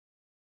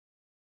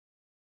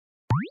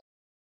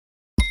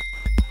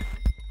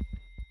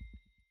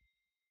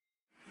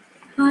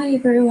Hi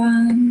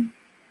everyone.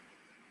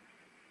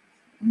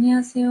 こん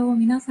にちは。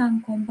皆さ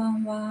んこんば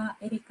んは。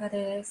エリカ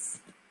で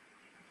す。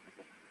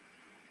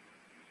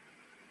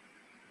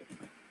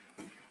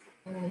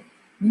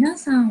皆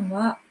さん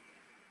は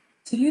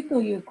梅雨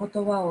という言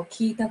葉を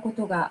聞いたこ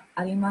とが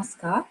あります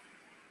か？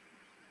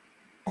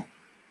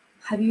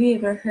 Have you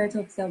ever heard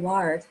of the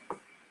word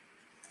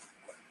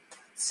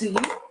梅雨？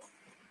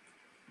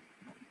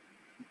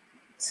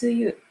梅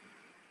雨。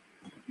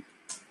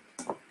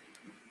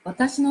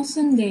私の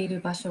住んでい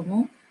る場所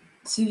も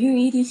梅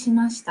雨入りし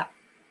ました。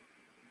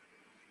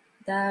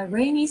The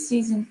rainy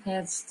season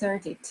has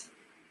started.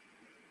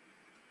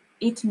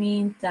 It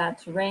means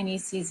that rainy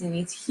season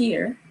is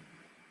here.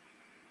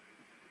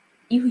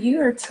 If you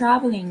are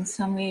traveling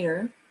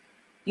somewhere,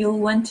 you'll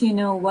want to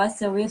know what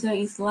the weather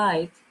is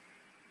like.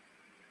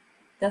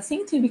 The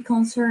thing to be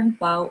concerned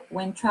about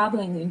when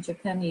traveling in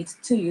Japan is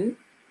too,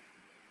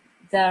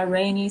 the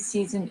rainy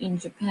season in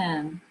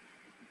Japan.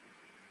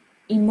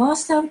 In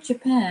most of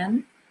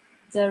Japan,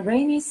 the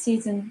rainy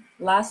season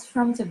lasts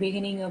from the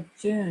beginning of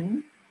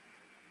June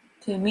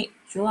to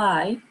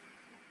mid-July,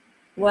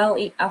 while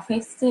it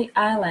affects the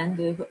island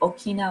of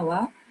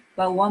Okinawa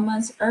by 1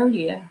 month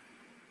earlier.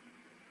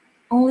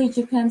 Only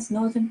Japan's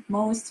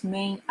northernmost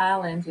main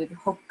island of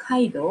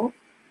Hokkaido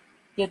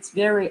gets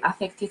very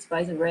affected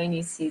by the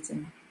rainy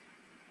season.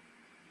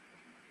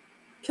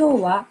 今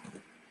日は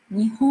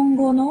日本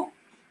語の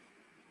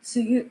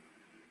梅雨、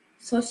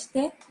そし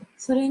て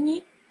それ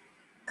に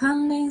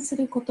関連す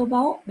る言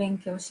葉を勉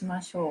強し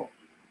ましょ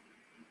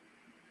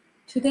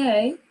う。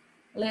Today,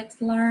 let's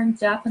learn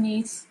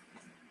Japanese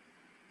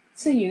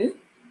梅雨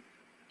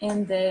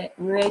and the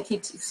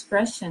related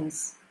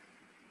expressions.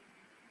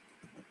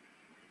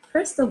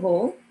 First of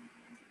all,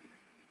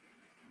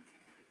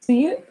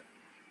 梅雨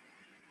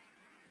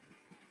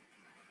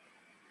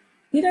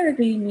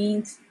literally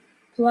means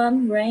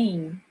plum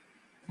rain.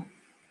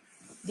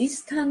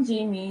 This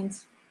kanji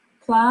means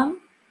plum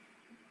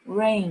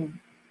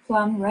rain.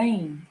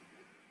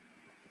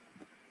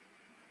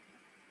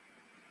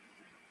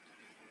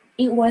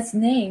 It was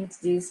named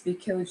this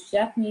because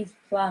Japanese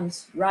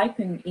plums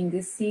ripen in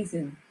this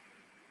season.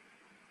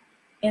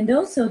 And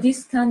also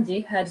this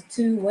kanji had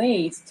two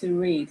ways to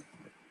read.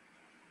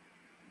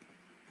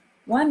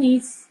 One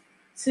is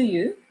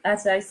tsuyu,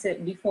 as I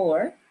said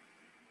before.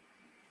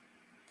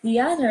 The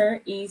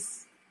other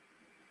is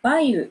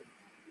bayu.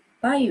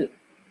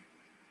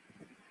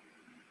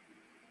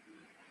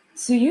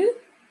 Tsuyu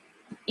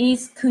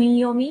is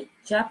kunyomi,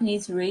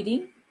 Japanese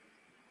reading,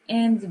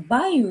 and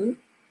bayu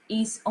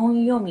is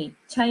onyomi,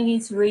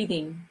 Chinese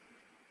reading.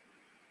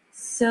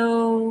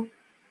 So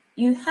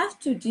you have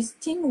to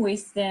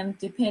distinguish them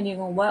depending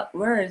on what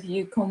word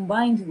you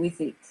combined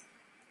with it.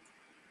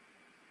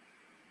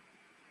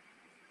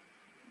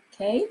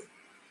 Okay?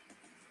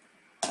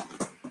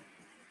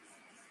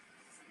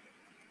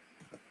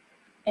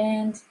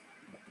 And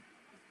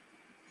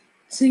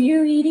梅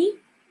雨入り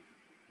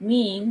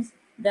means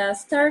the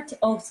start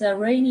of the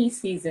rainy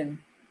season.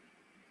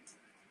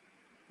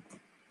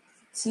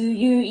 梅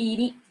雨入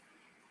り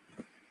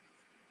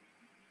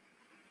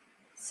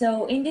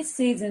So in this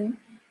season,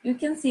 you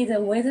can see the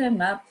weather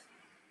map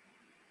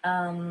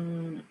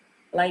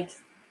like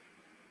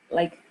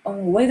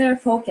on weather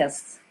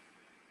forecast.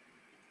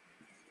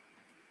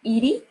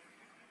 入り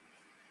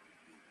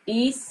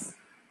is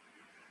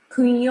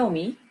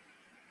kunyomi,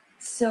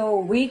 so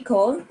we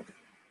call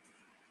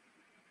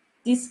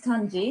this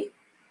kanji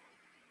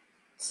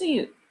梅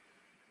雨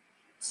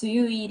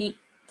入り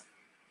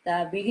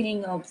the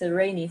beginning of the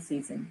rainy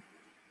season,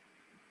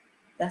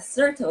 the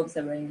start of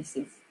the rainy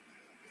season.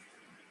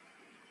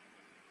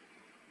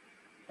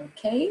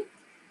 Okay.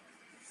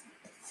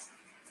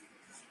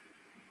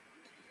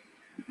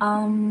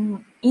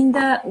 In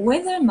the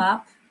weather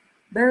map,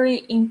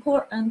 very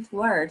important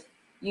word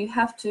you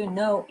have to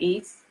know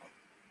is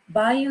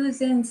梅雨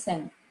前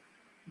線。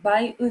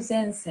梅雨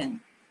前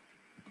線。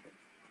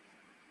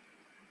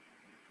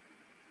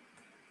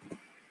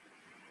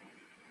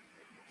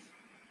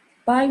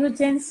梅雨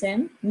前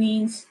線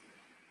means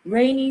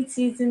rainy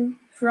season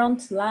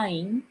front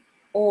line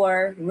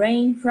or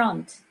rain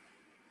front.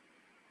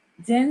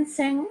 前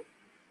線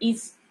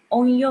is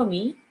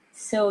onyomi,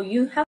 so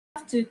you have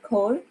to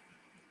call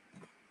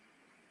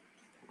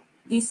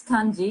this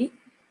kanji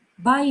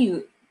梅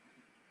雨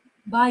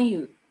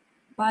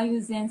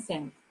前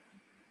線。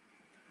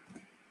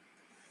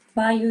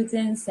梅雨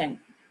前線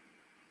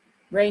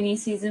rainy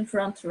season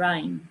front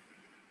line.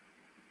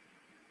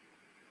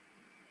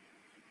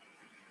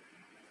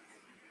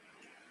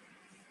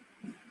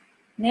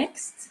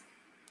 Next,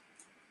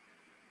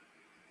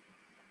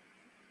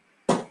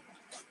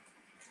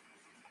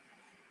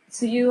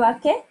 梅雨明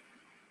け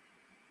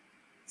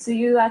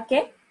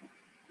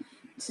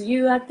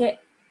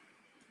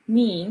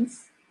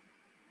means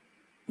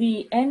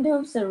the end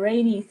of the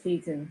rainy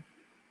season.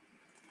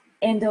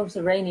 梅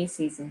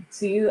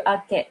雨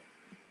明け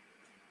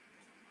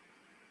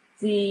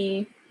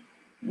The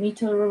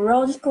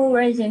meteorological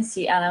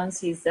agency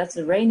announces that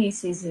the rainy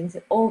season is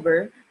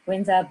over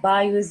when the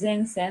梅雨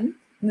前線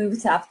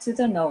moved up to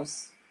the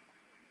north.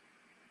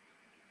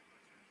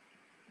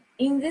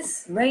 In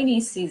this rainy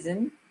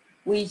season,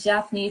 we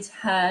Japanese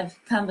have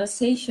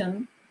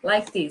conversation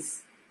like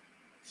this.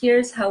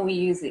 Here's how we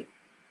use it.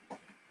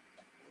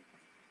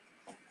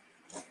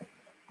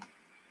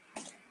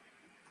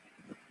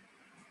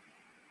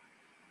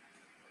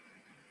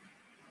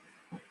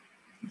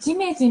 ジ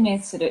メジメ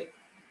する。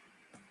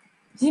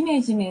ジ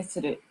メジメ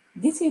する。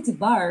This is a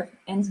verb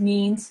and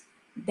means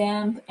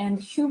damp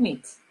and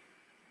humid.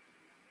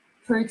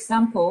 For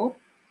example,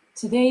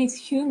 today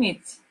is humid.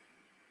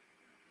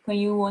 When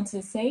you want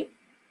to say,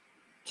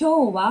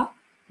 今日は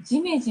ジ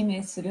メジ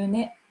メする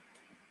ね。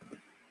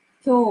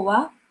今日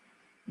は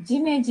ジ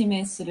メジ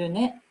メする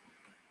ね。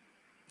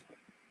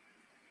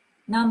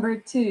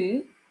Number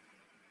 2,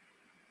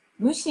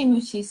 ムシム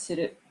シす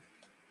る。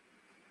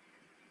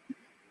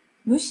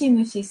ムシ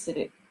ムシす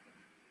る。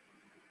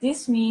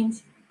This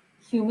means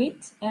humid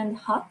and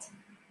hot.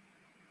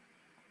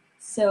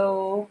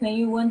 So when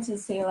you want to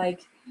say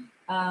like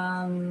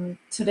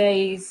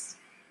today's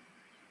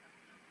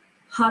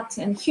hot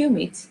and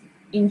humid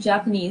in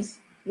Japanese,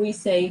 we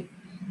say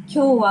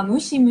今日はム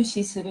シム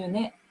シする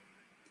ね。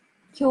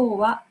今日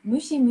は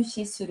ムシム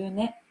シする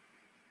ね。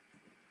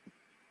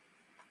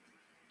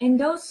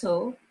And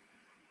also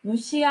蒸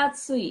し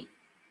暑い。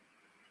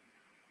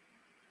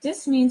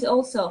This means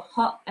also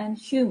hot and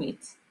humid,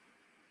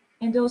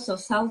 and also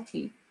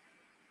salty.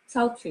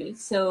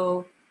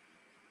 So,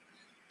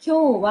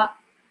 今日は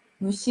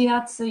蒸し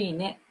暑い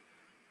ね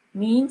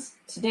means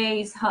today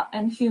is hot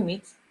and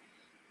humid.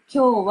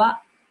 今日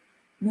は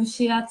蒸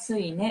し暑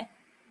いね。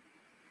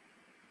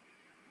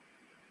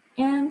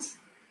And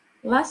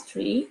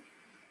lastly,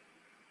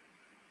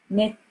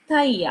 熱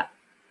帯夜。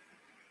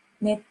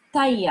熱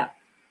帯夜。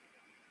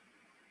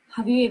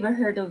Have you ever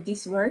heard of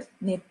this word?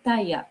 熱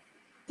帯夜。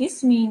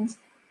This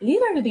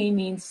literally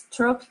means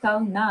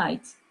tropical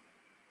night.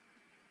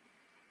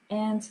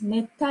 And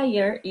熱帯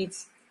夜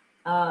is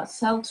a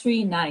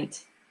sultry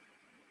night.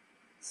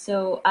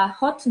 So a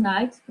hot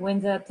night when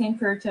the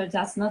temperature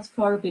does not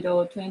fall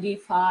below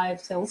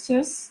 25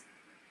 Celsius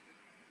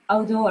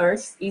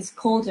outdoors is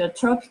called a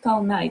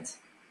tropical night,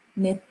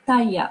 熱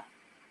帯夜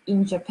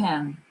in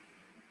Japan.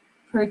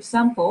 For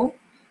example,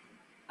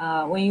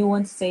 when you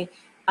want to say,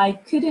 I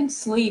couldn't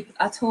sleep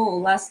at all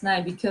last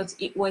night because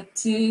it was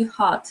too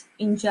hot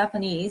in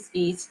Japanese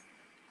is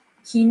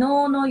昨日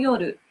の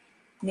夜、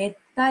熱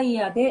帯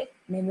夜で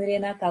眠れ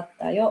なかっ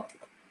たよ。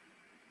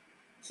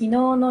昨日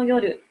の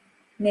夜、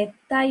熱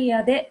帯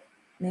夜で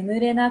眠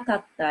れなか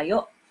った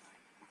よ。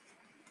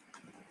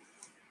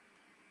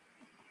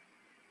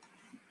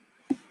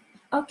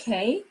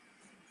Okay,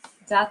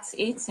 that's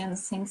it, and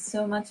thanks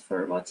so much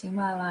for watching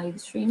my live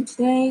stream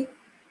today.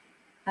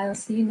 I'll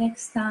see you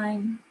next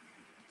time.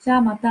 じゃ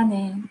あまた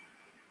ね。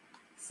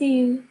See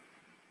you.